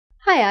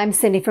Hi, I'm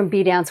Cindy from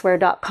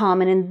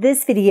bdancewear.com, and in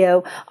this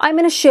video, I'm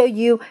going to show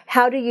you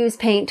how to use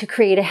paint to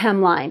create a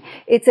hemline.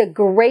 It's a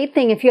great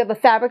thing if you have a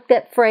fabric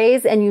that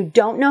frays and you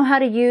don't know how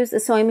to use a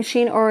sewing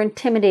machine or are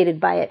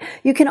intimidated by it.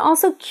 You can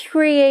also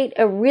create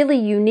a really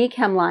unique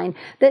hemline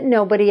that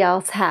nobody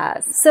else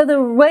has. So the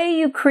way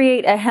you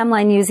create a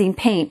hemline using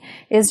paint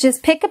is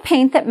just pick a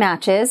paint that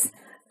matches.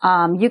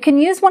 You can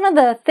use one of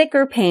the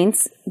thicker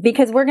paints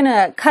because we're going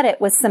to cut it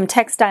with some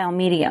Textile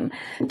medium.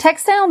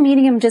 Textile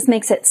medium just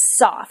makes it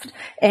soft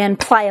and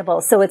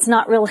pliable, so it's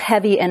not real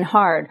heavy and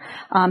hard.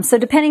 So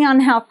depending on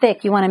how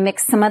thick, you want to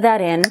mix some of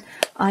that in.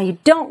 You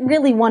don't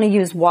really want to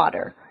use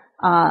water.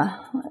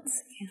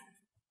 Let's see.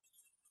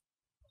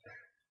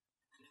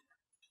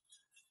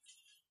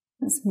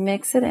 Just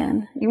mix it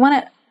in. You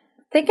want it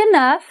thick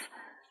enough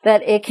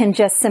that it can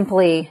just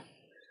simply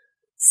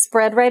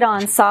spread right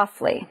on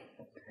softly.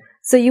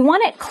 So you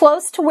want it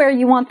close to where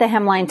you want the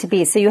hemline to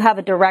be so you have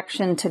a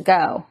direction to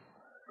go.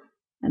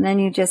 And then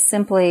you just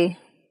simply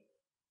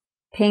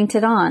paint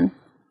it on.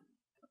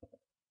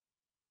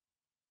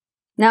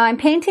 Now I'm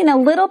painting a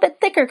little bit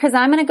thicker because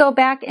I'm going to go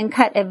back and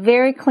cut a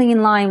very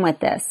clean line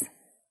with this.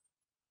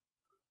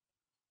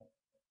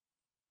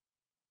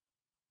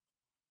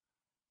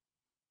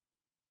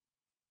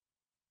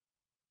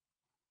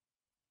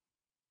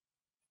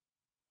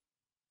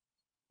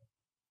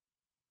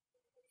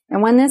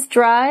 And when this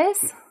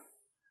dries,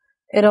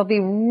 it'll be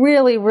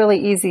really, really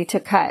easy to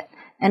cut,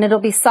 and it'll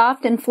be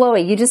soft and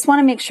flowy. You just want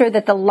to make sure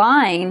that the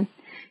line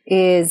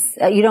is,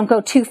 you don't go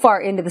too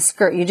far into the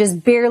skirt. You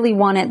just barely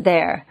want it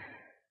there.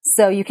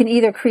 So you can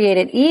either create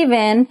it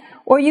even,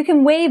 or you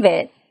can wave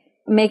it,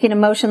 making a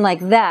motion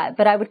like that.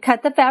 But I would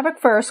cut the fabric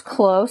first,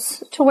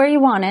 close to where you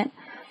want it,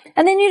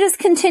 and then you just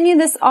continue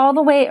this all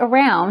the way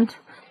around.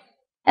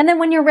 And then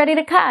when you're ready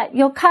to cut,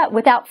 you'll cut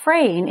without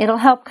fraying. It'll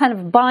help kind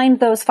of bind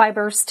those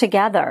fibers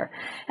together.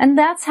 And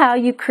that's how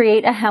you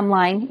create a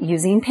hemline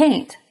using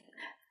paint.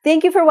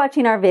 Thank you for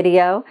watching our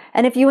video.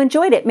 And if you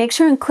enjoyed it, make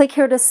sure and click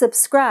here to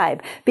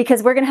subscribe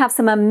because we're going to have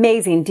some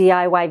amazing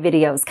DIY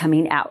videos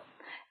coming out.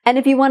 And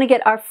if you want to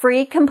get our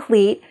free,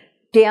 complete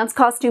dance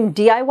costume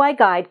DIY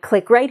guide,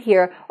 click right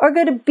here or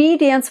go to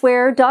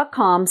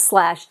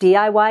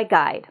bdancewear.com/DIY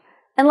guide.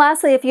 And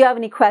lastly, if you have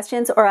any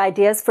questions or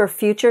ideas for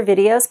future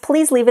videos,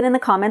 please leave it in the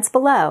comments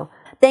below.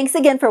 Thanks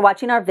again for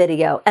watching our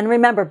video. And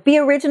remember, be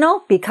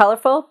original, be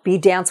colorful,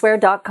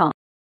 bdancewear.com.